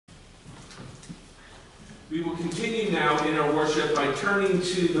We will continue now in our worship by turning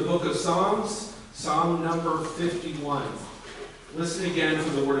to the book of Psalms, Psalm number 51. Listen again for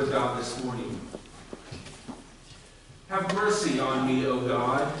the word of God this morning. Have mercy on me, O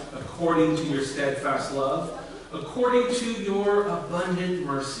God, according to your steadfast love, according to your abundant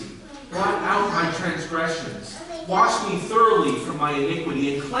mercy. Blot out my transgressions. Wash me thoroughly from my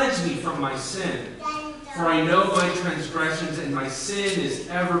iniquity and cleanse me from my sin. For I know my transgressions and my sin is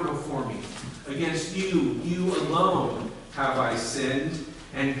ever before me. Against you, you alone, have I sinned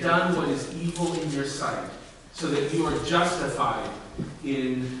and done what is evil in your sight, so that you are justified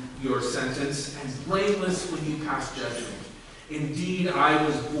in your sentence and blameless when you pass judgment. Indeed, I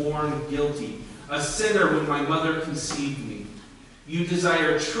was born guilty, a sinner when my mother conceived me. You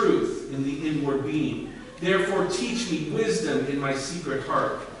desire truth in the inward being. Therefore teach me wisdom in my secret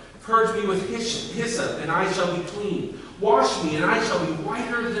heart. Purge me with hyssop, and I shall be clean. Wash me, and I shall be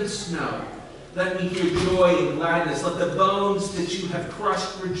whiter than snow. Let me hear joy and gladness. Let the bones that you have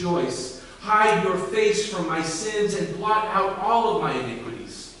crushed rejoice. Hide your face from my sins and blot out all of my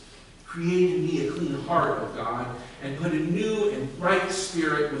iniquities. Create in me a clean heart, O God, and put a new and right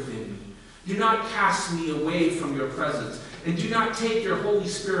spirit within me. Do not cast me away from your presence, and do not take your Holy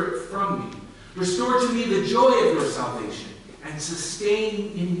Spirit from me. Restore to me the joy of your salvation, and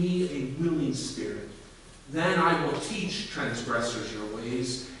sustain in me a willing spirit. Then I will teach transgressors your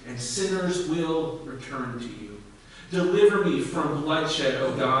ways, and sinners will return to you. Deliver me from bloodshed,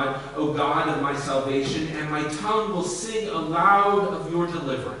 O God of my salvation, and my tongue will sing aloud of your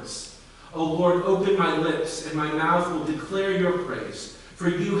deliverance. O Lord, open my lips, and my mouth will declare your praise, for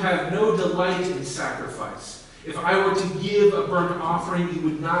you have no delight in sacrifice. If I were to give a burnt offering, you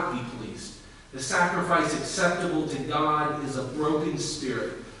would not be pleased. The sacrifice acceptable to God is a broken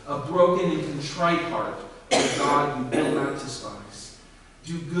spirit, a broken and contrite heart, O God, you will not despise.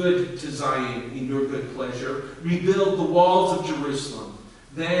 Do good to Zion in your good pleasure. Rebuild the walls of Jerusalem.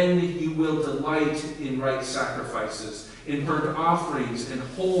 Then you will delight in right sacrifices, in burnt offerings and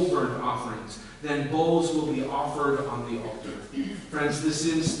whole burnt offerings. Then bowls will be offered on the altar. Friends, this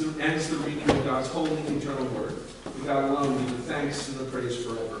ends the reading of God's holy and eternal word. To God alone be the thanks and the praise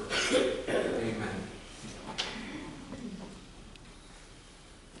forever. Amen.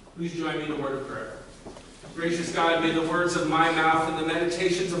 Please join me in a word of prayer. Gracious God, may the words of my mouth and the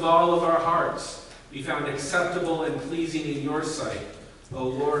meditations of all of our hearts be found acceptable and pleasing in your sight, O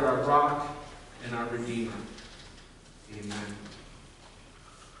Lord, our rock and our Redeemer.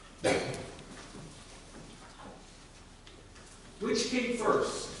 Amen. Which came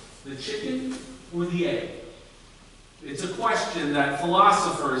first, the chicken or the egg? It's a question that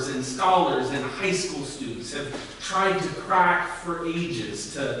philosophers and scholars and high school students have tried to crack for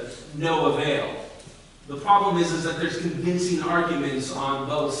ages to no avail. The problem is that there's convincing arguments on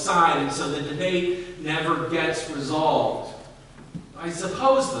both sides, and so the debate never gets resolved. I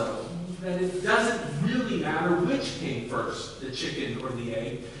suppose, though, that it doesn't really matter which came first, the chicken or the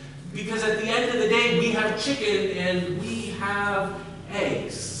egg, because at the end of the day, we have chicken and we have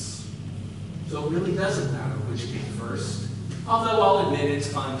eggs. So it really doesn't matter which came first, although I'll admit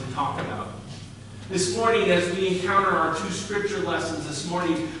it's fun to talk about. This morning, as we encounter our two scripture lessons this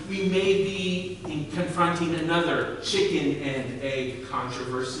morning, we may be confronting another chicken and egg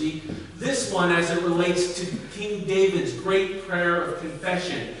controversy. This one as it relates to King David's great prayer of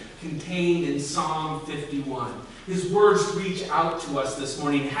confession contained in Psalm 51. His words reach out to us this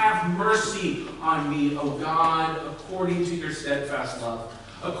morning. Have mercy on me, O God, according to your steadfast love.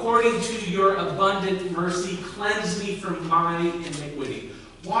 According to your abundant mercy, cleanse me from my iniquity.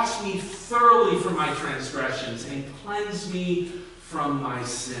 Wash me thoroughly from my transgressions and cleanse me from my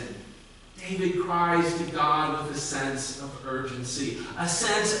sin. David cries to God with a sense of urgency, a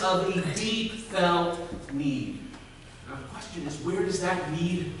sense of a deep felt need. Now the question is, where does that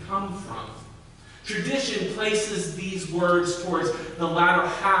need come from? Tradition places these words towards the latter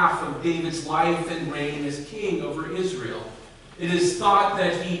half of David's life and reign as king over Israel. It is thought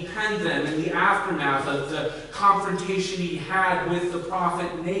that he penned them in the aftermath of the confrontation he had with the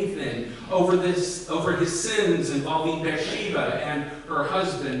prophet Nathan over his sins involving Bathsheba and her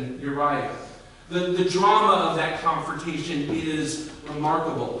husband Uriah. The drama of that confrontation is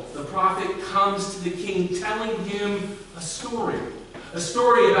remarkable. The prophet comes to the king telling him a story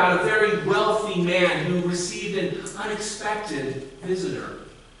about a very wealthy man who received an unexpected visitor.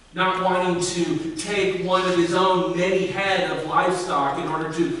 Not wanting to take one of his own many head of livestock in order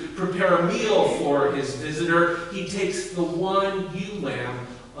to prepare a meal for his visitor, he takes the one ewe lamb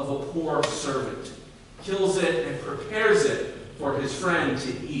of a poor servant, kills it, and prepares it for his friend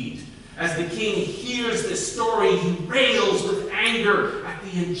to eat. As the king hears this story, he rails with anger at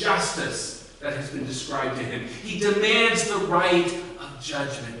the injustice. that has been described to him. He demands the right of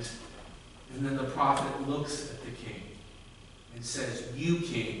judgment. And then the prophet looks at the king and says, "You,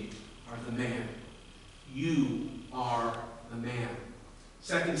 king, are the man. You are the man."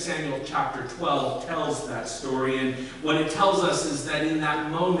 2 Samuel chapter 12 tells that story, and what it tells us is that in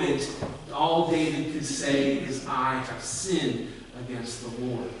that moment, all David could say is, "I have sinned against the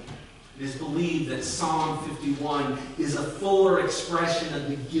Lord." It is believed that Psalm 51 is a fuller expression of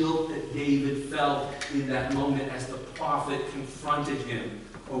the guilt that David felt in that moment as the prophet confronted him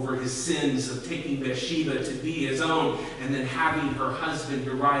over his sins of taking Bathsheba to be his own and then having her husband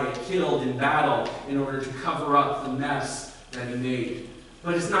Uriah killed in battle in order to cover up the mess that he made.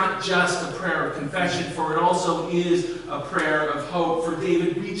 But it's not just a prayer of confession, for it also is a prayer of hope. For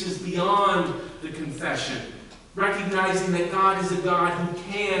David reaches beyond the confession, recognizing that God is a God who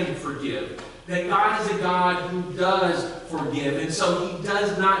can forgive, that God is a God who does forgive. And so he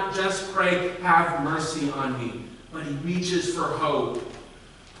does not just pray, "Have mercy on me," but he reaches for hope.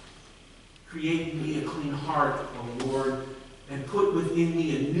 "Create in me a clean heart, O Lord, and put within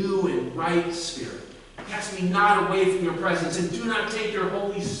me a new and right spirit. Cast me not away from your presence, and do not take your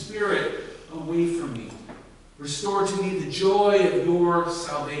Holy Spirit away from me. Restore to me the joy of your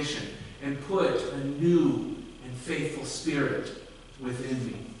salvation, and put a new and faithful spirit within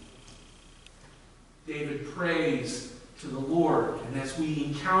me." David prays to the Lord, and as we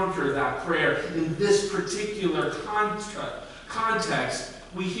encounter that prayer in this particular context,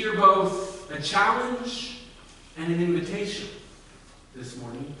 we hear both a challenge and an invitation this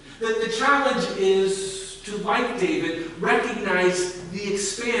morning. The challenge is to, like David, recognize the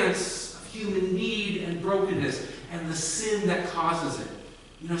expanse of human need and brokenness and the sin that causes it.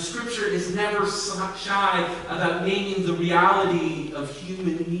 You know, Scripture is never shy about naming the reality of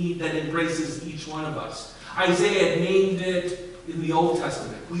human need that embraces each one of us. Isaiah named it in the Old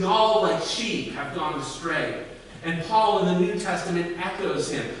Testament. We all, like sheep, have gone astray. And Paul in the New Testament echoes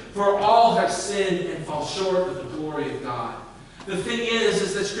him. For all have sinned and fall short of the glory of God. The thing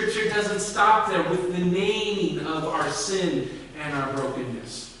is that Scripture doesn't stop there with the naming of our sin and our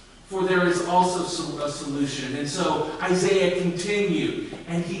brokenness. For there is also a solution. And so Isaiah continued,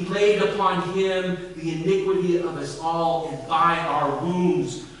 "And he laid upon him the iniquity of us all, and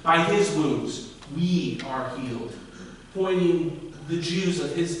by his wounds, we are healed." Pointing the Jews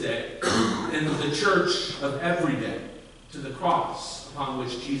of his day and the church of every day to the cross upon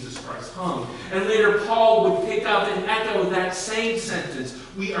which Jesus Christ hung. And later Paul would pick up and echo that same sentence.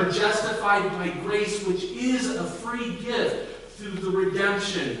 We are justified by grace, which is a free gift through the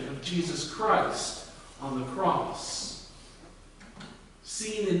redemption of Jesus Christ on the cross.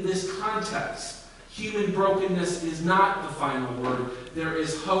 Seen in this context, human brokenness is not the final word. There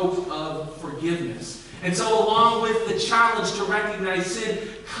is hope of forgiveness. And so along with the challenge to recognize sin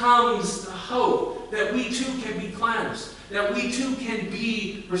comes the hope that we too can be cleansed, that we too can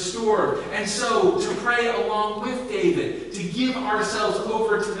be restored. And so to pray along with David, to give ourselves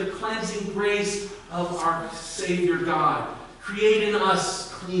over to the cleansing grace of our Savior God. Create in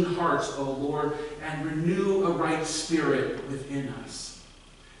us clean hearts, O Lord, and renew a right spirit within us.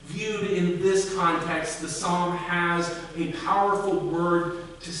 Viewed in this context, the psalm has a powerful word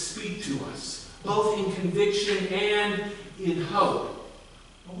to speak to us, both in conviction and in hope.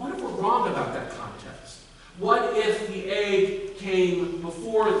 But what if we're wrong about that context? What if the egg came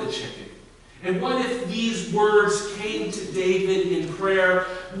before the chicken? And what if these words came to David in prayer,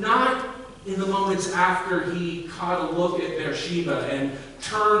 not in the moments after he caught a look at Bathsheba and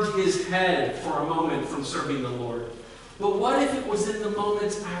turned his head for a moment from serving the Lord? But what if it was in the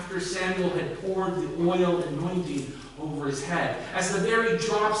moments after Samuel had poured the oil anointing over his head, as the very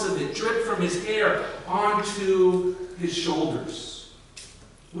drops of it dripped from his hair onto his shoulders?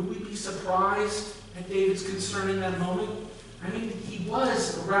 Would we be surprised at David's concern in that moment? I mean, he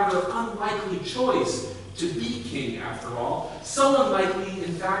was a rather unlikely choice to be king, after all. So unlikely,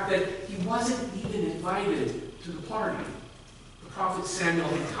 in fact, that he wasn't even invited to the party. The prophet Samuel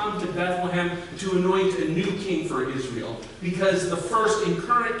had come to Bethlehem to anoint a new king for Israel, because the first and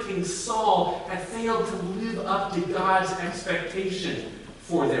current king Saul had failed to live up to God's expectation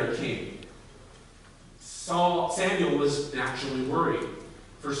for their king. Samuel was naturally worried,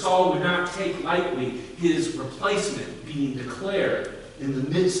 for Saul would not take lightly his replacement being declared in the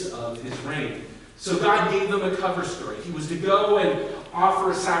midst of his reign. So God gave them a cover story. He was to go and offer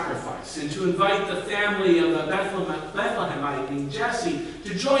a sacrifice, and to invite the family of a Bethlehemite named Jesse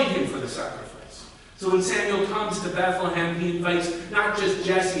to join him for the sacrifice. So when Samuel comes to Bethlehem, he invites not just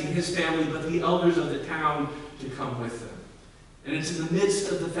Jesse and his family, but the elders of the town to come with them. And it's in the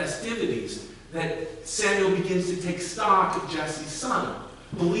midst of the festivities that Samuel begins to take stock of Jesse's son.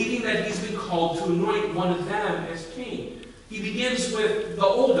 believing that he's been called to anoint one of them as king. He begins with the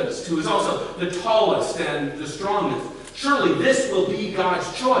oldest, who is also the tallest and the strongest. Surely this will be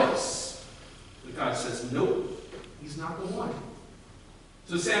God's choice. But God says, nope, he's not the one.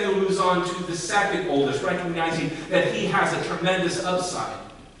 So Samuel moves on to the second oldest, recognizing that he has a tremendous upside.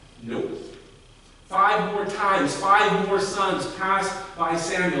 Nope. 5 more times, 5 more sons pass by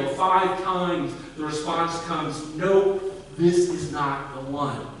Samuel. 5 times the response comes, nope, this is not the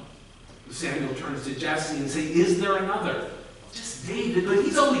one. Samuel turns to Jesse and says, is there another? Just David, but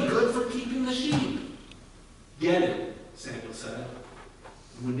he's only good for keeping the sheep. Get it, Samuel said.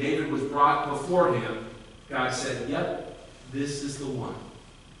 And when David was brought before him, God said, yep, this is the one.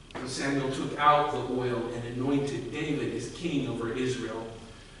 So Samuel took out the oil and anointed David as king over Israel.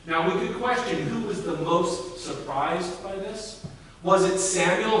 Now we could question who was the most surprised by this. Was it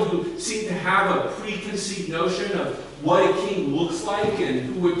Samuel, who seemed to have a preconceived notion of what a king looks like and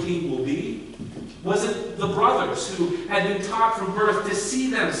who a king will be? Was it the brothers who had been taught from birth to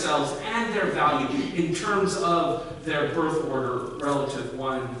see themselves and their value in terms of their birth order relative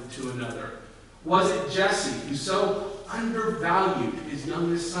one to another? Was it Jesse, who so undervalued his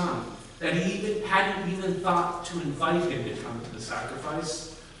youngest son that he hadn't even thought to invite him to come to the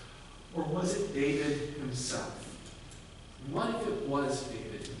sacrifice? Or was it David himself? What if it was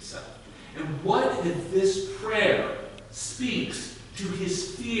David himself? And what if this prayer speaks to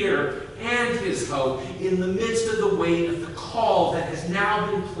his fear and his hope in the midst of the weight of the call that has now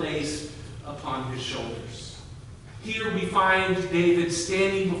been placed upon his shoulders? Here we find David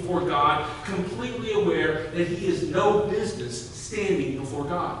standing before God, completely aware that he has no business standing before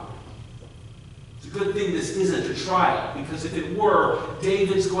God. It's a good thing this isn't a trial, because if it were,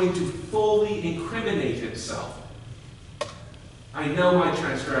 David's going to fully incriminate himself. I know my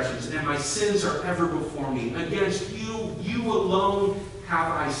transgressions, and my sins are ever before me. Against you, you alone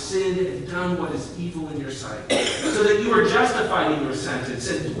have I sinned and done what is evil in your sight, so that you are justified in your sentence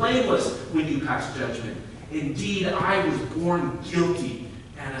and blameless when you pass judgment. Indeed, I was born guilty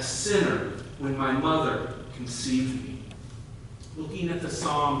and a sinner when my mother conceived me. Looking at the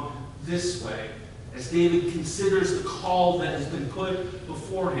psalm this way, as David considers the call that has been put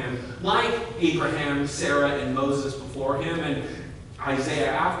before him, like Abraham, Sarah, and Moses before him, and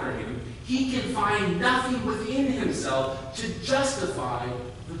Isaiah after him, he can find nothing within himself to justify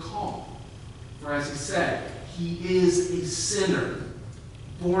the call. For as he said, he is a sinner,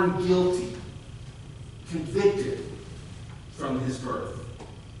 born guilty, convicted from his birth.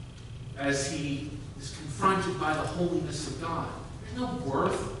 As he is confronted by the holiness of God, there's no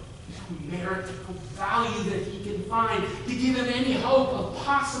worth, no merit, no value that he can find to give him any hope of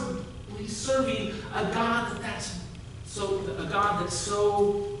possibly serving a God that's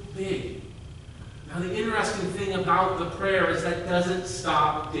so big. Now the interesting thing about the prayer is that doesn't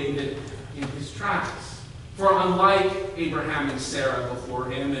stop David in his tracks. For unlike Abraham and Sarah before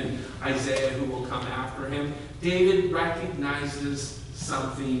him and Isaiah who will come after him, David recognizes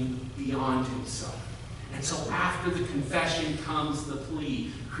something beyond himself. And so after the confession comes the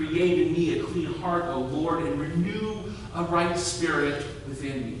plea, create in me a clean heart, O Lord, and renew a right spirit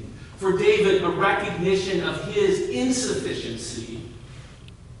within me. For David, a recognition of his insufficiency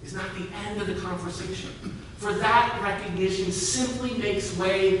is not the end of the conversation. For that recognition simply makes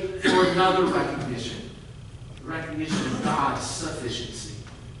way for another recognition. The recognition of God's sufficiency.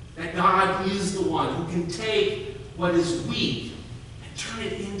 That God is the one who can take what is weak and turn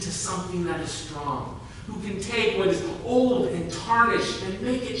it into something that is strong. Who can take what is old and tarnished and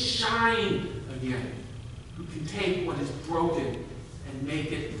make it shine again. Who can take what is broken and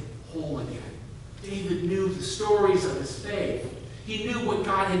make it whole again. David knew the stories of his faith. He knew what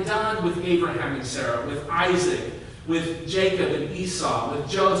God had done with Abraham and Sarah, with Isaac, with Jacob and Esau, with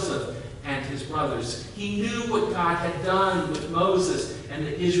Joseph and his brothers. He knew what God had done with Moses and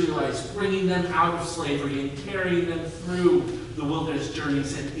the Israelites, bringing them out of slavery and carrying them through the wilderness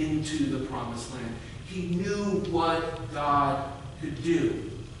journeys and into the promised land. He knew what God could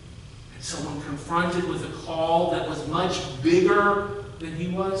do. And so when confronted with a call that was much bigger than he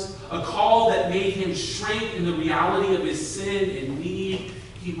was, a call that made him shrink in the reality of his sin and need,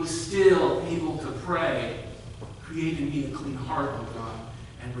 he was still able to pray, create in me a clean heart, O God,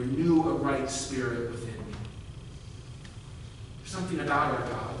 and renew a right spirit within me. There's something about our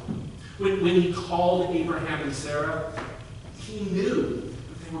God. When he called Abraham and Sarah, he knew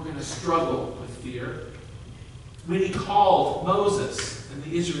that they were going to struggle with fear. When he called Moses and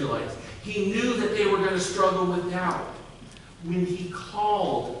the Israelites, he knew that they were going to struggle with doubt. When he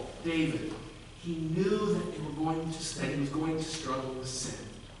called David, he knew that he was going to struggle with sin.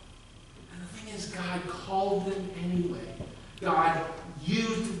 And the thing is, God called them anyway. God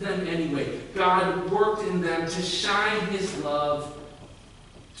used them anyway. God worked in them to shine his love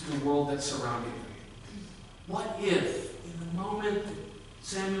to the world that surrounded them. What if, in the moment that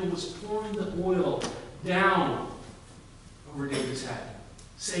Samuel was pouring the oil down over David's head,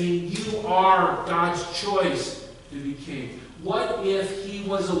 saying, "You are God's choice to be king"? What if he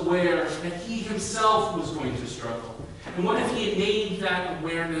was aware that he himself was going to struggle? And what if he had named that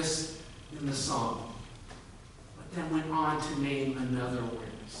awareness in the song, but then went on to name another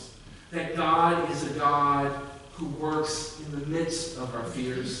awareness? That God is a God who works in the midst of our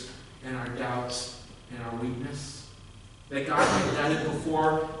fears and our doubts and our weakness. That God had done it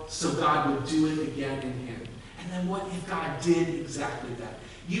before, so God would do it again in him. And then what if God did exactly that?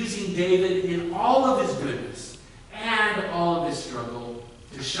 Using David in all of his goodness and all of his struggle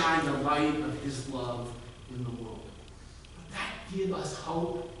to shine the light of his love in the world. Would that give us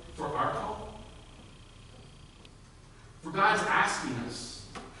hope for our call? For God's asking us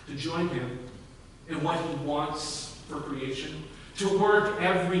to join him in what he wants for creation, to work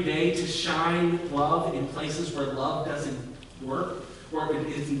every day to shine love in places where love doesn't work, where it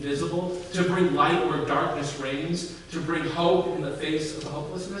is invisible, to bring light where darkness reigns, to bring hope in the face of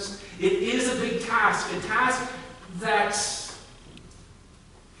hopelessness. It is a big task, a task that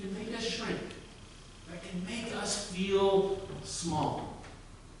can make us shrink, that can make us feel small.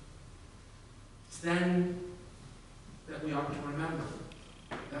 It's then that we ought to remember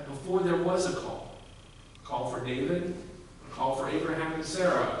that before there was a call for David, a call for Abraham and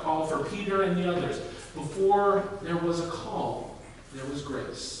Sarah, a call for Peter and the others, before there was a call, there was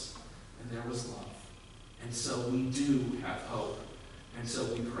grace and there was love. And so we do have hope. And so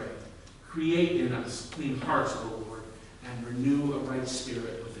we pray. Create in us clean hearts, O Lord, and renew a right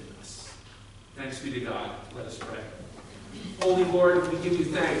spirit within us. Thanks be to God. Let us pray. Holy Lord, we give you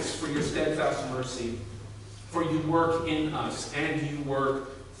thanks for your steadfast mercy, for you work in us and you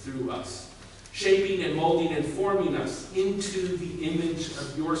work through us, shaping and molding and forming us into the image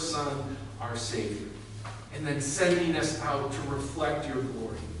of your Son, our Savior, and then sending us out to reflect your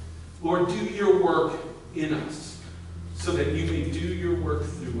glory. Lord, do your work in us so that you may do your work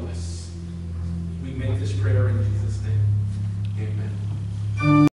through us. We make this prayer in Jesus' name.